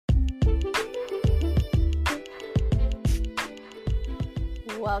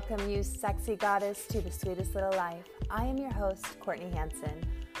Welcome, you sexy goddess, to The Sweetest Little Life. I am your host, Courtney Hanson.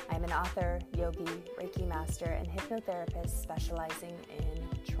 I am an author, yogi, Reiki master, and hypnotherapist specializing in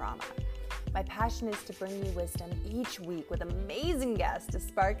trauma. My passion is to bring you wisdom each week with amazing guests to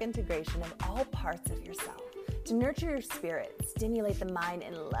spark integration of all parts of yourself, to nurture your spirit, stimulate the mind,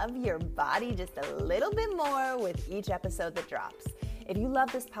 and love your body just a little bit more with each episode that drops. If you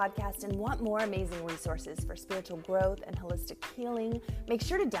love this podcast and want more amazing resources for spiritual growth and holistic healing, make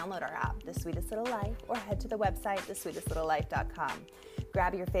sure to download our app, The Sweetest Little Life, or head to the website, thesweetestlittlelife.com.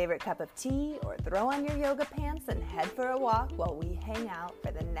 Grab your favorite cup of tea or throw on your yoga pants and head for a walk while we hang out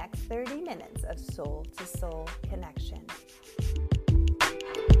for the next 30 minutes of soul-to-soul connection.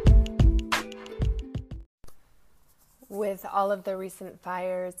 With all of the recent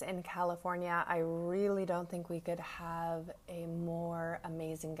fires in California, I really don't think we could have a more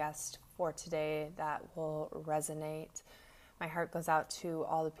amazing guest for today that will resonate. My heart goes out to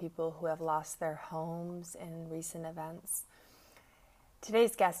all the people who have lost their homes in recent events.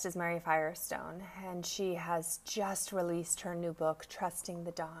 Today's guest is Mary Firestone, and she has just released her new book, Trusting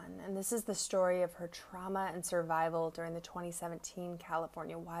the Dawn. And this is the story of her trauma and survival during the 2017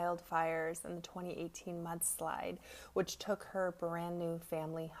 California wildfires and the 2018 mudslide, which took her brand new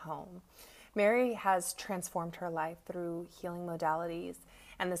family home. Mary has transformed her life through healing modalities,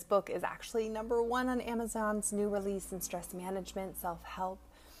 and this book is actually #1 on Amazon's new release in stress management, self-help.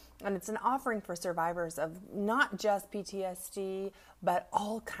 And it's an offering for survivors of not just PTSD, but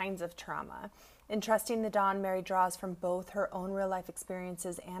all kinds of trauma. In Trusting the Dawn, Mary draws from both her own real-life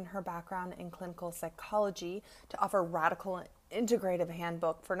experiences and her background in clinical psychology to offer a radical integrative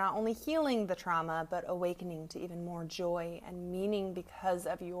handbook for not only healing the trauma, but awakening to even more joy and meaning because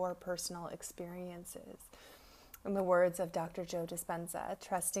of your personal experiences. In the words of Dr. Joe Dispenza,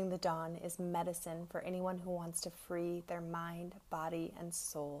 Trusting the Dawn is medicine for anyone who wants to free their mind, body, and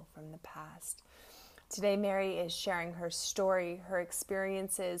soul from the past. Today, Mary is sharing her story, her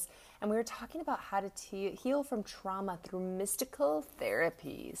experiences, and we were talking about how to heal from trauma through mystical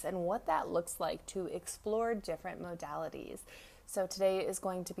therapies and what that looks like to explore different modalities. So today is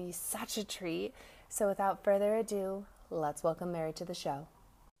going to be such a treat. So without further ado, let's welcome Mary to the show.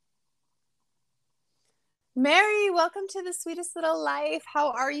 Mary, welcome to The Sweetest Little Life.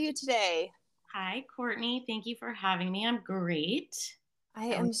 How are you today? Hi, Courtney. Thank you for having me. I'm great. I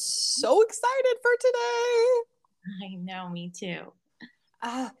am so excited for today. I know, me too.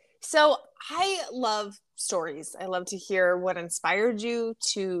 So I love stories. I love to hear what inspired you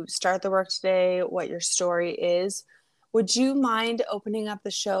to start the work today, what your story is. Would you mind opening up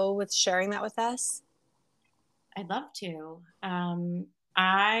the show with sharing that with us? I'd love to.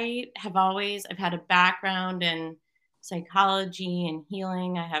 I've had a background in psychology and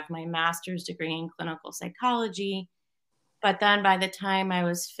healing. I have my master's degree in clinical psychology. But then by the time I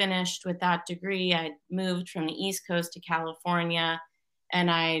was finished with that degree, I moved from the East Coast to California,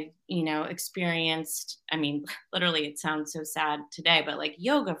 and I, experienced, literally it sounds so sad today, but like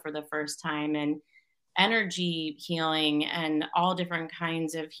yoga for the first time and energy healing and all different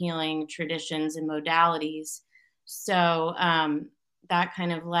kinds of healing traditions and modalities. So, that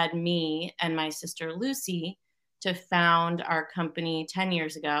kind of led me and my sister Lucy to found our company 10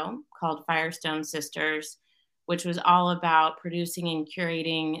 years ago called Firestone Sisters, which was all about producing and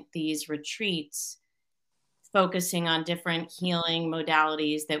curating these retreats, focusing on different healing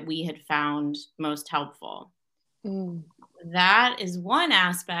modalities that we had found most helpful. That is one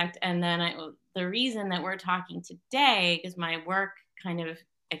aspect. And then the reason that we're talking today is my work kind of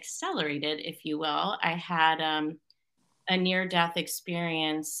accelerated, if you will. I had a near-death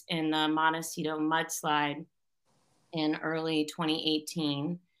experience in the Montecito mudslide in early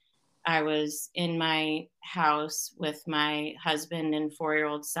 2018. I was in my house with my husband and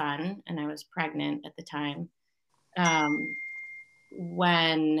 4-year-old son, and I was pregnant at the time,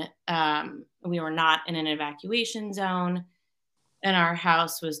 when we were not in an evacuation zone, and our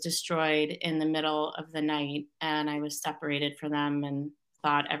house was destroyed in the middle of the night, and I was separated from them and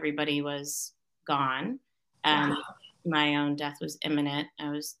thought everybody was gone. And my own death was imminent. I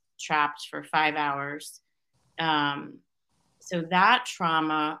was trapped for 5 hours. So that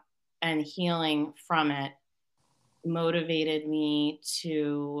trauma and healing from it motivated me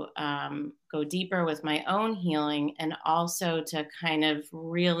to go deeper with my own healing, and also to kind of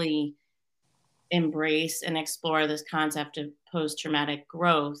really embrace and explore this concept of post-traumatic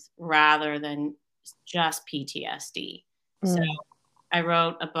growth rather than just PTSD. So I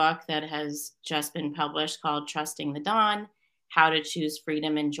wrote a book that has just been published called Trusting the Dawn, How to Choose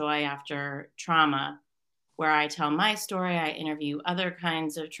Freedom and Joy After Trauma, where I tell my story. I interview other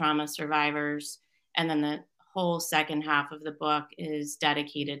kinds of trauma survivors. And then the whole second half of the book is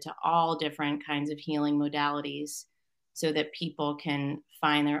dedicated to all different kinds of healing modalities so that people can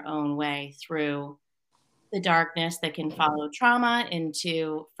find their own way through the darkness that can follow trauma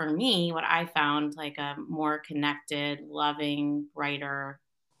into, for me, what I found like a more connected, loving, brighter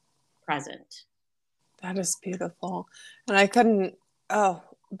present. That is beautiful. And I couldn't, oh,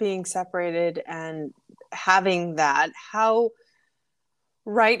 being separated and having that,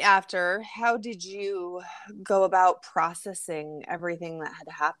 right after, how did you go about processing everything that had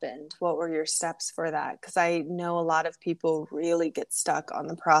happened? What were your steps for that? Because I know a lot of people really get stuck on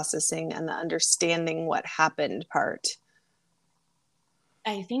the processing and the understanding what happened part.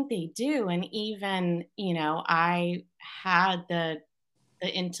 I think they do. And even, I had the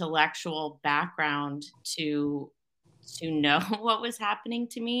intellectual background to know what was happening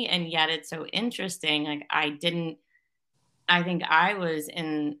to me. And yet it's so interesting. Like I think I was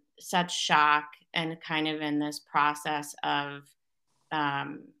in such shock and kind of in this process of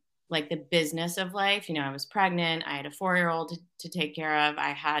um, like the business of life. I was pregnant. I had a 4-year old to take care of. I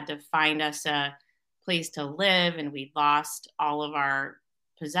had to find us a place to live, and we lost all of our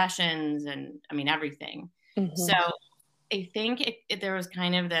possessions and I mean, everything. So Mm-hmm. I think there was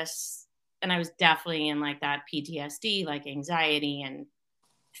kind of this, and I was definitely in like that PTSD, like anxiety and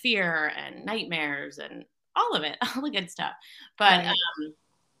fear and nightmares and all of it, all the good stuff. But Right.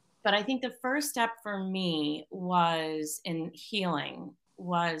 but I think the first step for me was in healing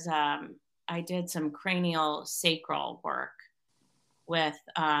was I did some cranial sacral work with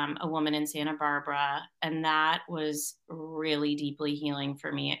a woman in Santa Barbara, and that was really deeply healing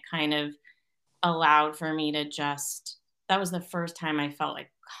for me. It kind of allowed for me to just, that was the first time I felt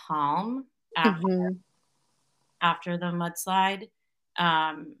like calm after, Mm-hmm. after the mudslide.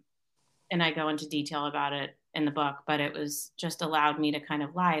 Um, and I go into detail about it in the book, but it was just allowed me to kind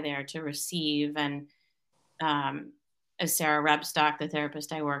of lie there to receive. And um, as Sarah Rebstock, the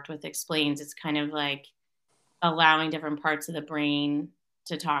therapist I worked with, explains, it's kind of like allowing different parts of the brain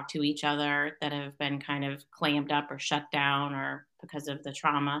to talk to each other that have been kind of clammed up or shut down or because of the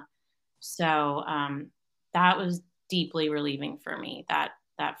trauma. So that was deeply relieving for me, that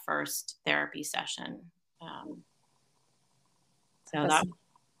first therapy session. Um, so That's that was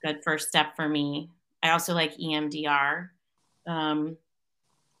a good first step for me. I also like EMDR um,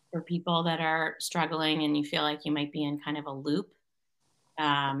 for people that are struggling and you feel like you might be in kind of a loop.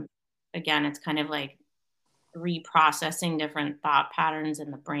 Um, Again, it's kind of like reprocessing different thought patterns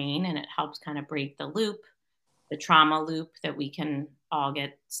in the brain, and it helps kind of break the loop, the trauma loop that we can all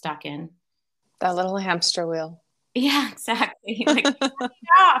get stuck in. that little hamster wheel. Yeah, exactly. Like,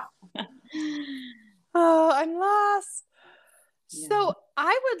 off. Oh, I'm lost. Yeah. So,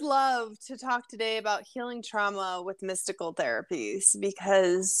 I would love to talk today about healing trauma with mystical therapies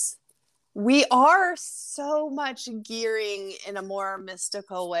because we are so much gearing in a more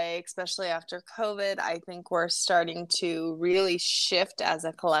mystical way, especially after COVID. I think we're starting to really shift as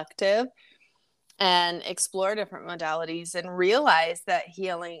a collective and explore different modalities and realize that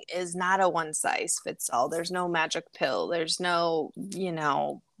healing is not a one size fits all. There's no magic pill. There's no,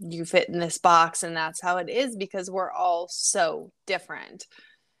 you fit in this box and that's how it is because we're all so different.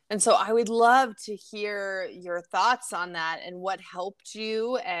 And so I would love to hear your thoughts on that and what helped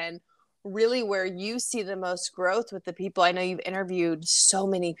you and really where you see the most growth with the people. I know you've interviewed so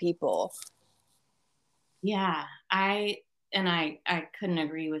many people. Yeah, I couldn't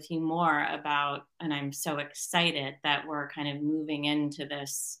agree with you more about, and I'm so excited that we're kind of moving into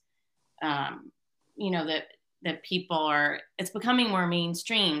this, um, that people are, it's becoming more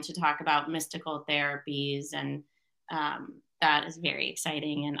mainstream to talk about mystical therapies, and that is very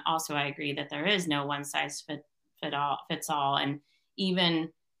exciting. And also, I agree that there is no one size fits all, and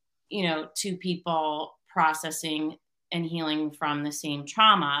even two people processing and healing from the same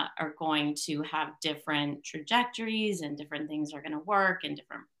trauma are going to have different trajectories, and different things are going to work and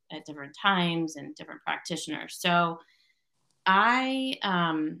different at different times and different practitioners. So I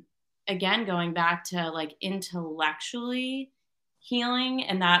again, going back to like intellectually healing,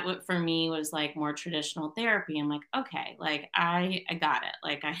 and that for me was like more traditional therapy. I'm like, okay, like I got it.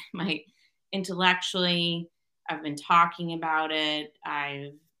 Like I my intellectually, I've been talking about it.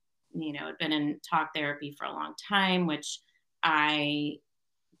 I've been in talk therapy for a long time, which I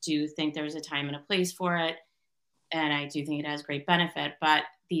do think there's a time and a place for it. And I do think it has great benefit. But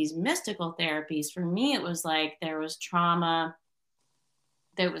these mystical therapies, for me, it was like there was trauma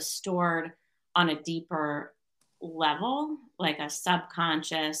that was stored on a deeper level, like a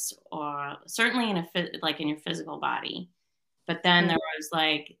subconscious, or certainly like in your physical body. But then there was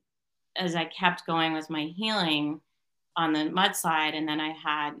like, as I kept going with my healing, on the mudslide. And then I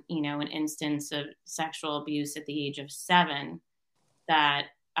had, an instance of sexual abuse at the age of 7 that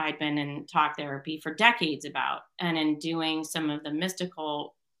I'd been in talk therapy for decades about. And in doing some of the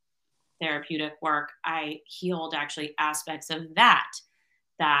mystical therapeutic work, I healed actually aspects of that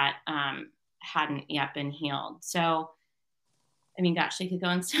hadn't yet been healed. So, I mean, gosh, I could go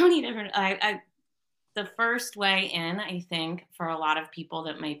in so many different. The first way in, I think, for a lot of people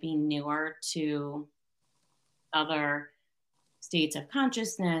that might be newer to other states of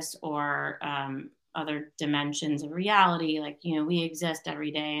consciousness or other dimensions of reality, like, we exist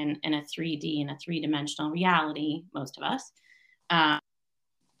every day in a 3D, in a three-dimensional reality, most of us.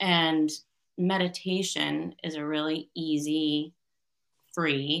 And meditation is a really easy,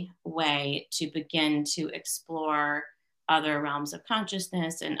 free way to begin to explore other realms of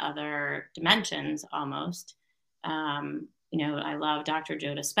consciousness and other dimensions almost. I love Dr.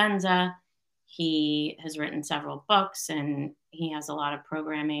 Joe Dispenza. He has written several books and he has a lot of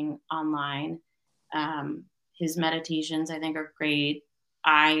programming online. His meditations, I think, are great.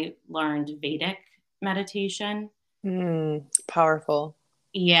 I learned Vedic meditation. Powerful.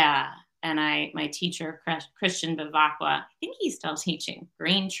 Yeah. And my teacher, Christian Bavakwa, I think he's still teaching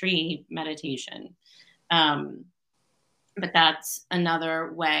green tree meditation. But that's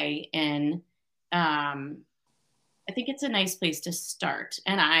another way in. I think it's a nice place to start.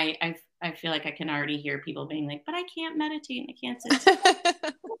 And I feel like I can already hear people being like, but I can't meditate and I can't sit still.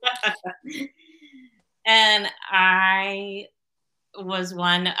 And I was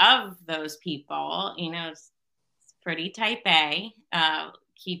one of those people, it's pretty type A,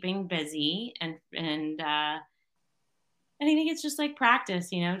 keeping busy and I think it's just like practice,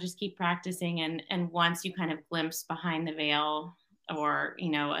 just keep practicing. And once you kind of glimpse behind the veil or,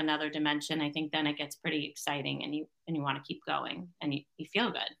 another dimension, I think then it gets pretty exciting and you want to keep going and you feel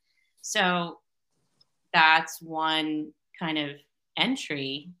good. So that's one kind of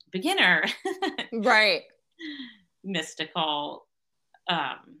entry beginner, right. mystical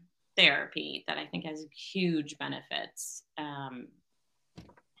therapy that I think has huge benefits. And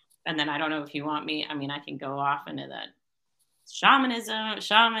then I don't know if you want me, I mean, I can go off into that shaman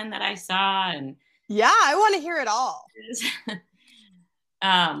that I saw. And yeah, I want to hear it all.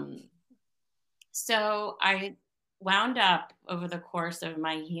 So I wound up over the course of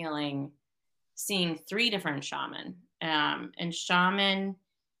my healing seeing 3 different shaman. And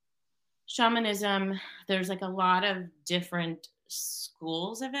shamanism, there's like a lot of different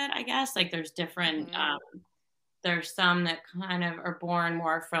schools of it, I guess. Like there's different there's some that kind of are born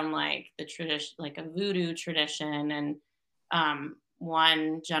more from like the tradition, like a voodoo tradition. And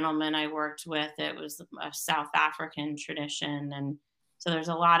one gentleman I worked with, it was a South African tradition. And so there's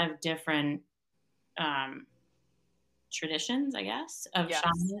a lot of different traditions, I guess, of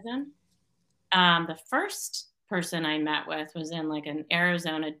shamanism. The first person I met with was in like an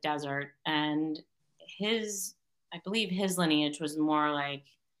Arizona desert, and I believe his lineage was more like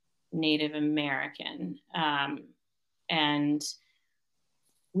Native American. And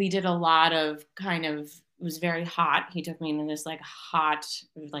we did a lot of it was very hot. He took me into this like hot,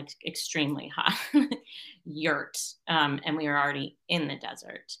 like extremely hot yurt. And we were already in the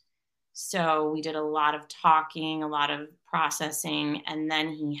desert. So we did a lot of talking, a lot of processing. And then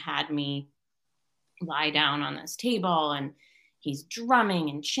he had me lie down on this table and he's drumming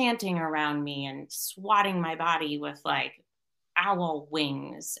and chanting around me and swatting my body with like owl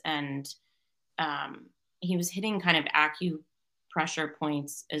wings. And he was hitting kind of acupressure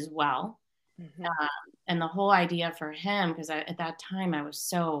points as well. Mm-hmm. And the whole idea for him, because at that time I was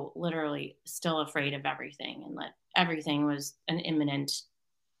so literally still afraid of everything and that everything was an imminent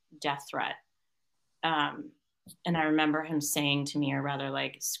death threat. And I remember him saying to me, or rather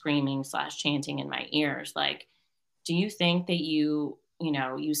like screaming / chanting in my ears, like, do you think that you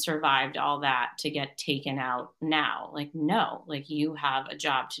survived all that to get taken out now? Like, no, like you have a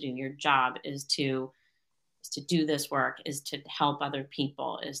job to do. Your job is to do this work, is to help other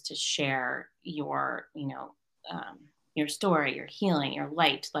people, is to share your, your story, your healing, your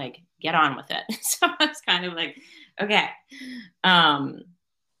light, like get on with it. So I was kind of like, okay.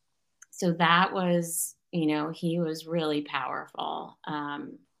 So that was, he was really powerful.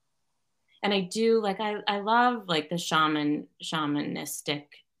 And I do like, I love like the shamanistic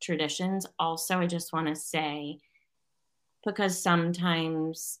traditions. Also, I just want to say, because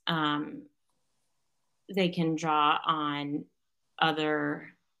sometimes they can draw on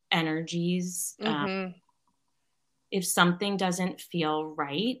other energies. If something doesn't feel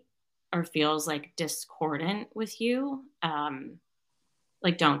right or feels like discordant with you,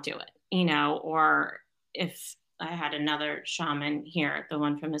 like don't do it, or if I had another shaman here, the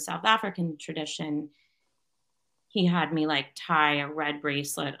one from the South African tradition, he had me like tie a red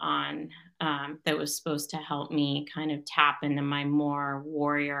bracelet on, that was supposed to help me kind of tap into my more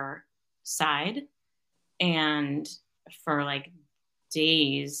warrior side. And for like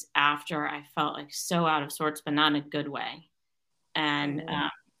days after, I felt like so out of sorts, but not in a good way. And Oh.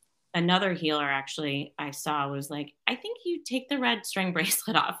 another healer actually I saw was like, I think you take the red string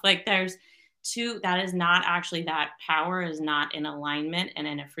bracelet off. Like there's two, that is not actually, that power is not in alignment and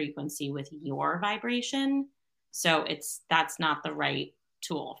in a frequency with your vibration. So that's not the right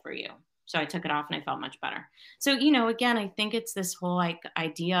tool for you. So I took it off and I felt much better. So, again, I think it's this whole like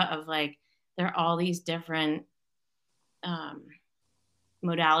idea of like, there are all these different um,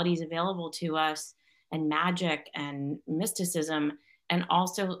 modalities available to us, and magic and mysticism, and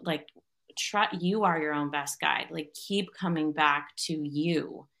also like you are your own best guide. Like keep coming back to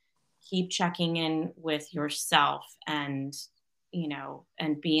you, keep checking in with yourself, and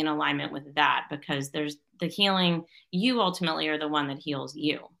be in alignment with that, because there's the healing. You ultimately are the one that heals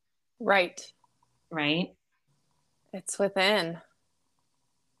you, Right. right? It's within.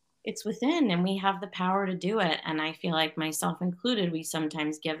 It's within, and we have the power to do it. And I feel like, myself included, we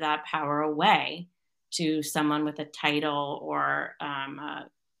sometimes give that power away to someone with a title, or a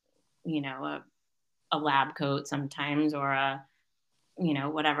lab coat sometimes, or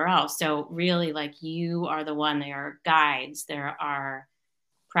whatever else. So really, like, you are the one. There are guides, there are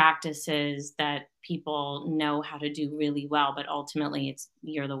practices that people know how to do really well, but ultimately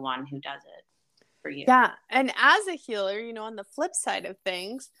you're the one who does it for you. Yeah. And as a healer, on the flip side of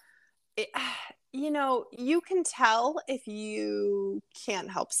things, it, you can tell if you can't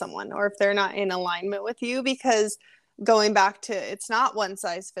help someone or if they're not in alignment with you, because going back to, it's not one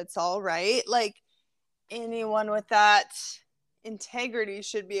size fits all, right? Like anyone with that integrity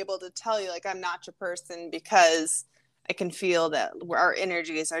should be able to tell you, like, I'm not your person because I can feel that our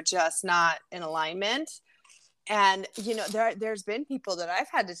energies are just not in alignment. And there's been people that I've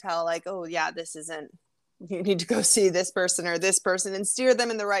had to tell, like, oh yeah, this isn't, you need to go see this person or this person, and steer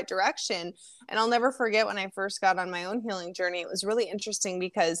them in the right direction. And I'll never forget when I first got on my own healing journey, it was really interesting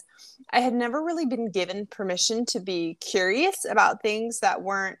because I had never really been given permission to be curious about things that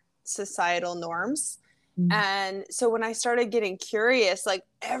weren't societal norms. Mm. And so when I started getting curious, like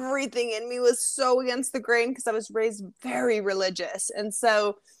everything in me was so against the grain because I was raised very religious. And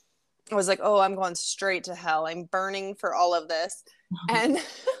so I was like, oh, I'm going straight to hell. I'm burning for all of this. And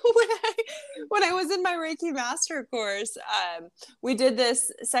when I was in my Reiki master course, we did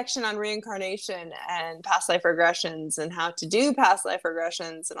this section on reincarnation and past life regressions and how to do past life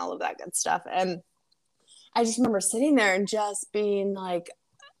regressions and all of that good stuff. And I just remember sitting there and just being like,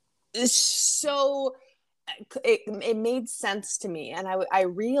 so it made sense to me. And I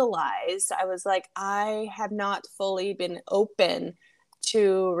realized, I was like, I have not fully been open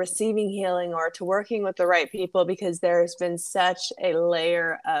to receiving healing or to working with the right people, because there's been such a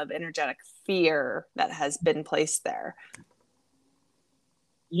layer of energetic fear that has been placed there.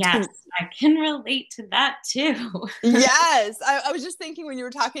 Yes, And I can relate to that too. yes, I was just thinking when you were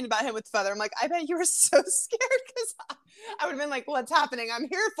talking about him with Feather, I'm like, I bet you were so scared, because I would have been like, what's happening? I'm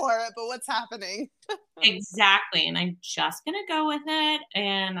here for it, but what's happening? Exactly. And I'm just going to go with it.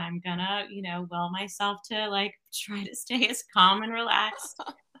 And I'm going to, will myself to like try to stay as calm and relaxed.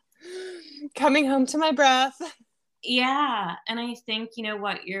 Coming home to my breath. Yeah. And I think,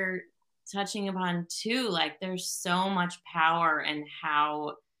 what you're touching upon too, like there's so much power in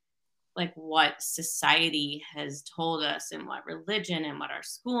how, like, what society has told us, and what religion, and what our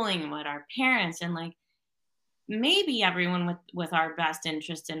schooling, and what our parents, and like maybe everyone with our best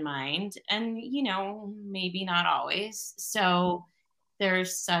interest in mind, and maybe not always. So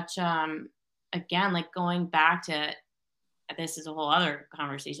there's such again, like, going back to, this is a whole other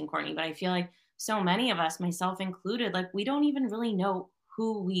conversation, Courtney, but I feel like so many of us, myself included, like, we don't even really know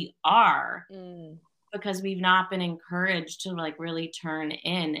who we are, Mm. because we've not been encouraged to like really turn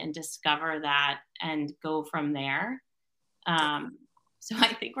in and discover that and go from there. So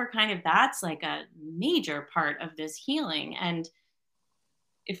I think we're kind of, that's like a major part of this healing. And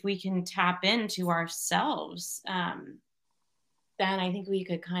if we can tap into ourselves, then I think we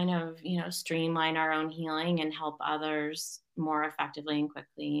could kind of, streamline our own healing and help others more effectively and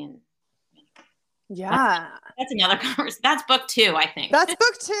quickly. And that's, Yeah, that's another conversation. That's book 2, I think. that's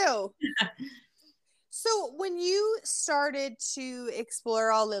book 2. So when you started to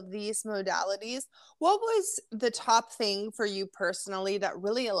explore all of these modalities, what was the top thing for you personally that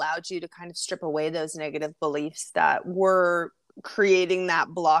really allowed you to kind of strip away those negative beliefs that were creating that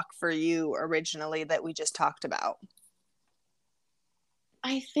block for you originally that we just talked about?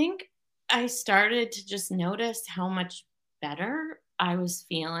 I think I started to just notice how much better I was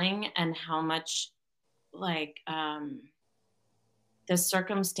feeling, and how much like the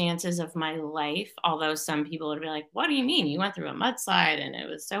circumstances of my life, although some people would be like, what do you mean? You went through a mudslide and it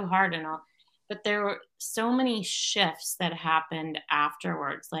was so hard and all. But there were so many shifts that happened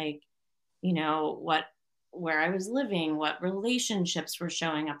afterwards, like, what where I was living, what relationships were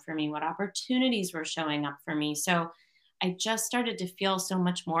showing up for me, what opportunities were showing up for me. So I just started to feel so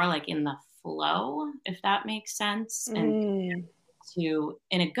much more like in the flow, if that makes sense, and Mm. to,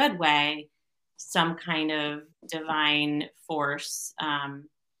 in a good way, some kind of divine force,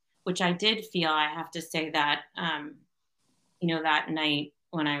 which I did feel. I have to say that, that night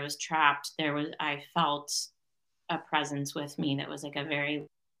when I was trapped, I felt a presence with me that was like a very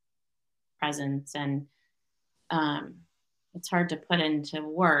presence. And um, it's hard to put into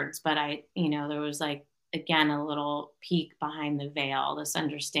words, but there was like, again, a little peek behind the veil, this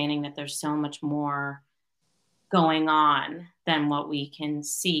understanding that there's so much more going on than what we can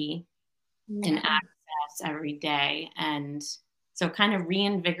see and Yeah. access every day. And so kind of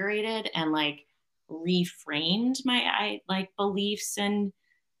reinvigorated and like reframed my like beliefs in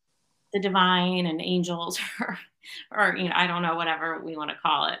the divine and angels or I don't know, whatever we want to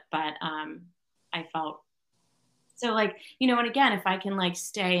call it. But I felt so like, and again, if I can like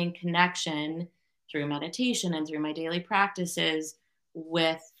stay in connection through meditation and through my daily practices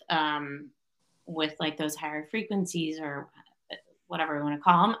with with like those higher frequencies or whatever we want to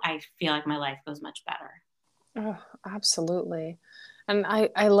call them, I feel like my life goes much better. Oh, absolutely. And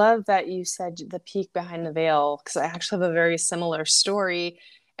I love that you said the peek behind the veil, because I actually have a very similar story.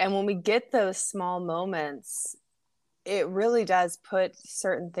 And when we get those small moments, it really does put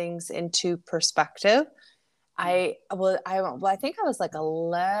certain things into perspective. I think I was like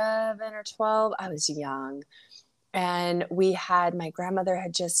 11 or 12. I was young. And my grandmother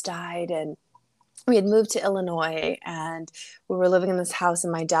had just died, and we had moved to Illinois, and we were living in this house,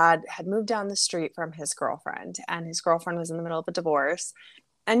 and my dad had moved down the street from his girlfriend, and his girlfriend was in the middle of a divorce.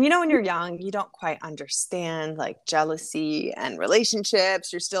 And when you're young, you don't quite understand like jealousy and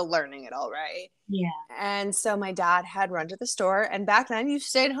relationships. You're still learning it all, right? Yeah. And so my dad had run to the store, and back then you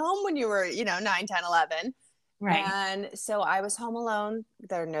stayed home when you were, 9, 10, 11. Right. And so I was home alone.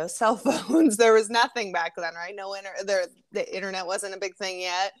 There were no cell phones. There was nothing back then, right? The internet wasn't a big thing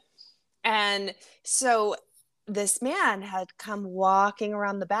yet. And so this man had come walking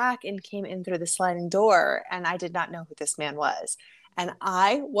around the back and came in through the sliding door. And I did not know who this man was. And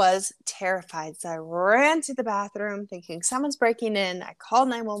I was terrified. So I ran to the bathroom thinking someone's breaking in. I called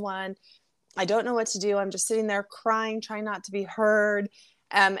 911. I don't know what to do. I'm just sitting there crying, trying not to be heard.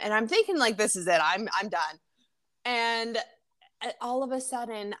 And I'm thinking like, this is it. I'm done. And all of a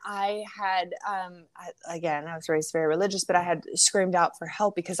sudden I was raised very religious, but I had screamed out for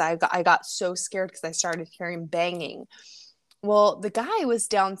help because I got so scared because I started hearing banging. Well, the guy was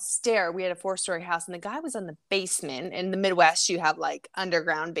downstairs. We had a 4-story house, and the guy was in the basement. In the Midwest, you have like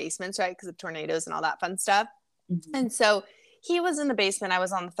underground basements, right? Because of tornadoes and all that fun stuff. Mm-hmm. And so he was in the basement. I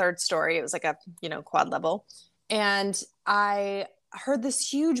was on the 3rd story. It was like a, quad level. And I heard this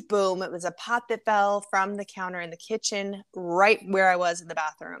huge boom. It was a pot that fell from the counter in the kitchen right where I was in the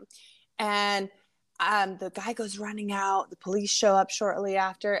bathroom. And the guy goes running out. The police show up shortly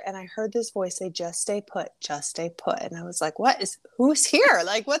after. And I heard this voice say, just stay put, just stay put. And I was like, who's here?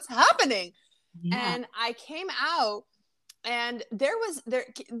 Like, what's happening? Yeah. And I came out, and there was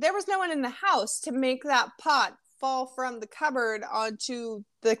no one in the house to make that pot fall from the cupboard onto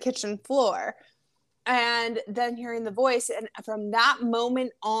the kitchen floor. And then hearing the voice, and from that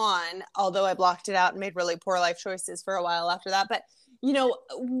moment on, although I blocked it out and made really poor life choices for a while after that, but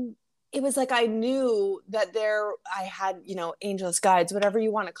it was like I knew that I had, angels, guides, whatever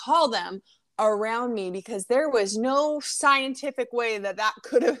you want to call them, around me, because there was no scientific way that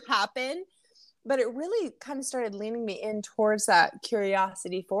could have happened. But it really kind of started leaning me in towards that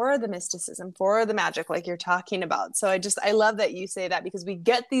curiosity for the mysticism, for the magic, like you're talking about. So I love that you say that, because we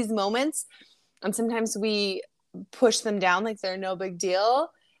get these moments and sometimes we push them down like they're no big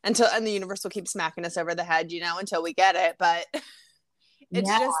deal, and the universe will keep smacking us over the head, until we get it. But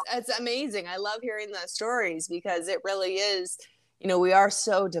Yeah. it's amazing. I love hearing those stories, because it really is, we are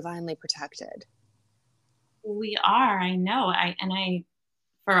so divinely protected. We are. I know.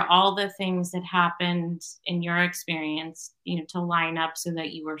 For all the things that happened in your experience, to line up so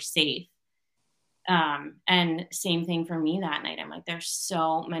that you were safe. And same thing for me that night. I'm like, there's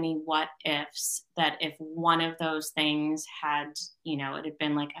so many what ifs that if one of those things had, it had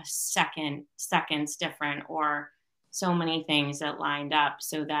been like a seconds different, or so many things that lined up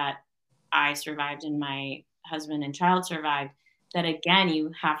so that I survived and my husband and child survived, that again,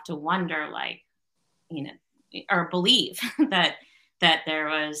 you have to wonder, like, or believe that that there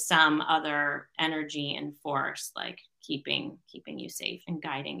was some other energy and force like keeping you safe and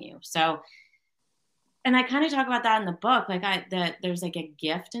guiding you. So, and I kind of talk about that in the book, like that there's like a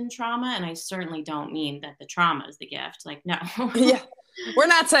gift in trauma, and I certainly don't mean that the trauma is the gift. Like, no. Yeah, we're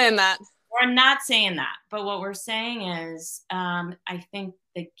not saying that. We're not saying that, but what we're saying is, I think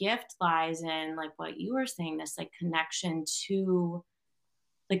the gift lies in like what you were saying, this like connection to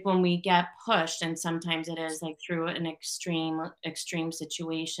like when we get pushed, and sometimes it is like through an extreme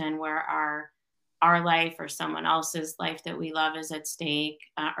situation where our life or someone else's life that we love is at stake,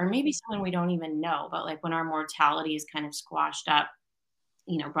 or maybe someone we don't even know, but like when our mortality is kind of squashed up,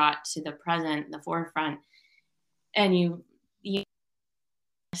 brought to the present, the forefront, and you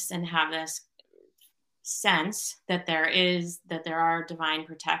and have this sense that there are divine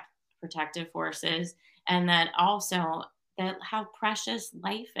protective forces, and that also that how precious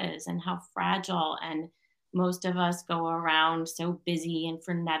life is and how fragile, and most of us go around so busy and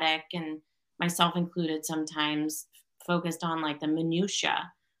frenetic, and myself included, sometimes focused on like the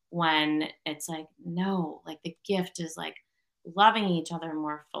minutia, when it's like, no, like the gift is like loving each other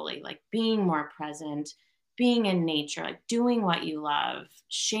more fully, like being more present, being in nature, like doing what you love,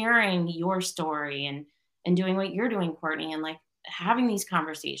 sharing your story, and doing what you're doing, Courtney, and like having these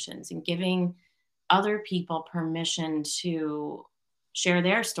conversations and giving other people permission to share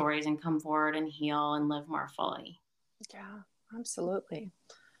their stories and come forward and heal and live more fully. Yeah, absolutely.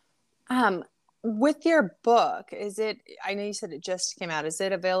 With your book, I know you said it just came out. Is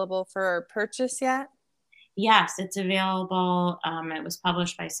it available for purchase yet? Yes, it's available. It was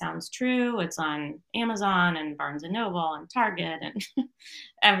published by Sounds True. It's on Amazon and Barnes and Noble and Target and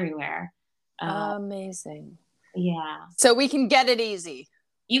everywhere. Amazing. Yeah. So we can get it easy.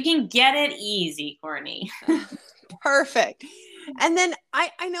 You can get it easy, Courtney. Perfect. And then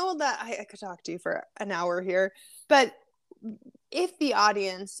I know that I could talk to you for an hour here, but if the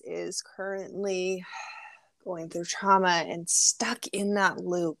audience is currently going through trauma and stuck in that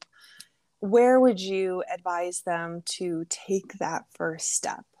loop, where would you advise them to take that first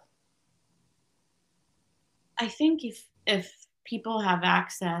step? I think if people have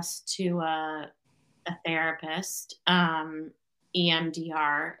access to a therapist,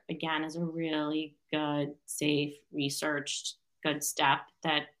 EMDR again is a really good, safe, researched, good step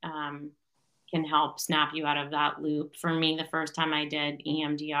that can help snap you out of that loop. For me, the first time I did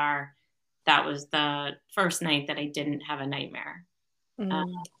EMDR, that was the first night that I didn't have a nightmare.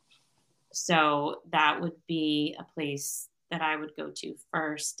 So that would be a place that I would go to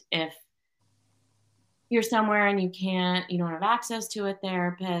first. If you're somewhere and you don't have access to a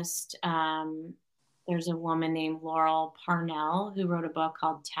therapist, there's a woman named Laurel Parnell who wrote a book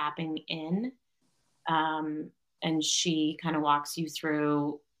called Tapping In. And she kind of walks you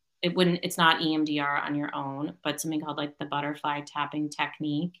through, it's not EMDR on your own, but something called like the butterfly tapping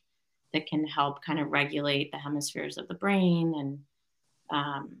technique that can help kind of regulate the hemispheres of the brain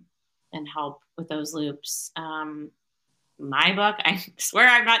and help with those loops. My book, I swear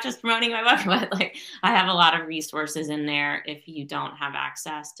I'm not just promoting my book, but like I have a lot of resources in there if you don't have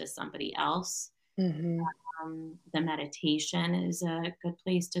access to somebody else. The meditation is a good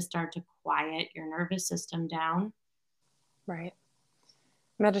place to start to quiet your nervous system down. Right.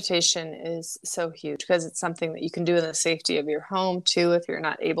 Meditation is so huge because it's something that you can do in the safety of your home too, if you're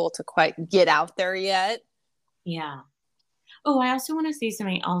not able to quite get out there yet. Yeah. Oh, I also want to say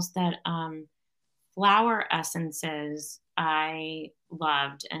something else that flower essences I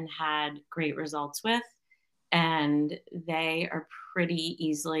loved and had great results with. And they are pretty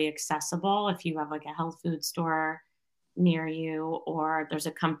easily accessible if you have like a health food store near you, or there's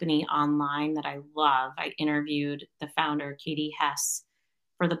a company online that I love. I interviewed the founder, Katie Hess,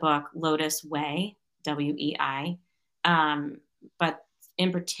 for the book Lotus Way, WEI. But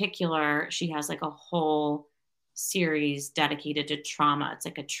in particular, she has like a whole series dedicated to trauma. It's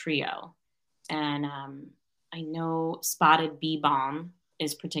like a trio. And I know Spotted Bee Balm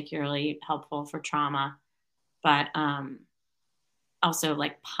is particularly helpful for trauma, but also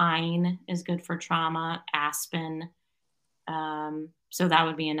like pine is good for trauma, aspen. So that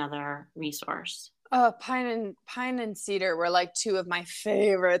would be another resource. Pine and cedar were like two of my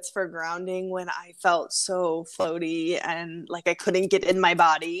favorites for grounding when I felt so floaty and like I couldn't get in my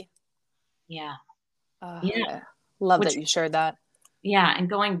body. Yeah. Yeah. Love that you shared that. Yeah. And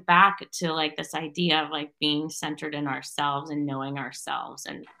going back to like this idea of like being centered in ourselves and knowing ourselves,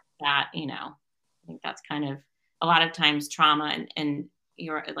 and that, I think that's kind of a lot of times trauma and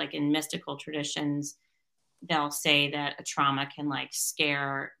you're like in mystical traditions, they'll say that a trauma can like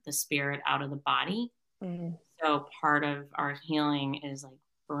scare the spirit out of the body. So part of our healing is like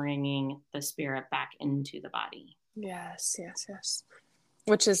bringing the spirit back into the body. Yes, yes, yes.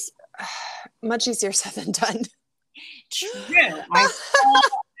 Which is much easier said than done. True. I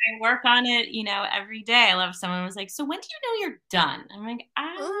work on it, every day. I love someone was like, so when do you know you're done? I'm like,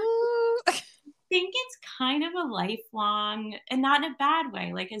 I Ooh. think it's kind of a lifelong, and not in a bad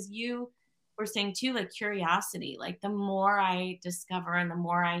way. Like, as you were saying too, like curiosity, like the more I discover and the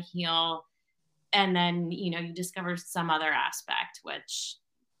more I heal, and then, you discover some other aspect, which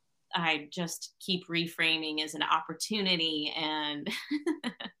I just keep reframing as an opportunity and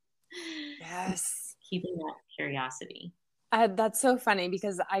Yes. keeping that curiosity. That's so funny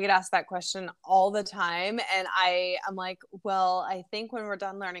because I get asked that question all the time. And I'm like, well, I think when we're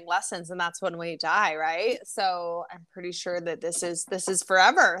done learning lessons and that's when we die, right? So I'm pretty sure that this is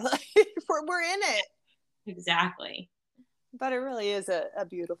forever. We're in it. Exactly. But it really is a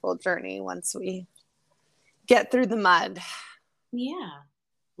beautiful journey once we get through the mud. Yeah.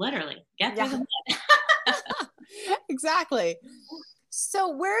 Literally. Get through Yeah, the mud. exactly. So,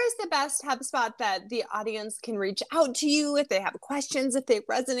 where is the best HubSpot that the audience can reach out to you if they have questions, if they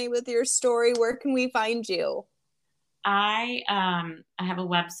resonate with your story? Where can we find you? I have a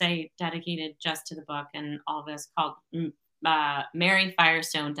website dedicated just to the book and all this called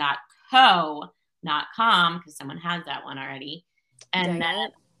maryfirestone.co, not com, because someone has that one already. And Dang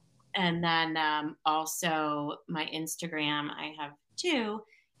then it. also my Instagram, I have two.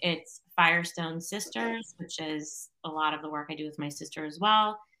 It's Firestone Sisters, which is a lot of the work I do with my sister as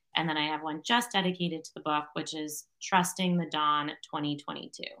well. And then I have one just dedicated to the book, which is Trusting the Dawn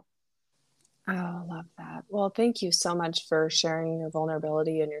 2022. Oh, love that. Well, thank you so much for sharing your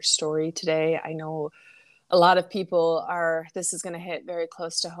vulnerability and your story today. I know a lot of people this is going to hit very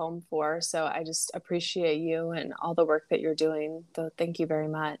close to home for. So I just appreciate you and all the work that you're doing. So thank you very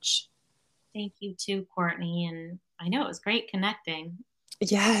much. Thank you too, Courtney. And I know it was great connecting.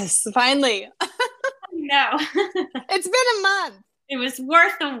 Yes, finally. No, It's been a month. it was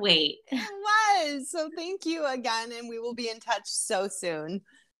worth the wait. It was. So thank you again. And we will be in touch so soon.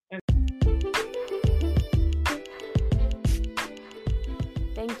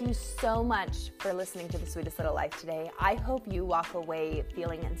 Thank you so much for listening to The Sweetest Little Life today. I hope you walk away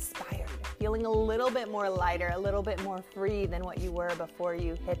feeling inspired, feeling a little bit more lighter, a little bit more free than what you were before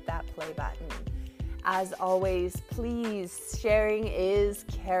you hit that play button. As always, please, sharing is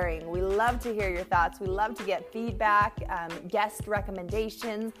caring. We love to hear your thoughts. We love to get feedback, guest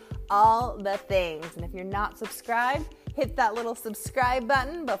recommendations, all the things. And if you're not subscribed, hit that little subscribe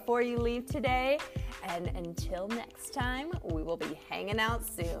button before you leave today. And until next time, we will be hanging out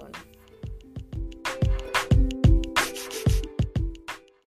soon.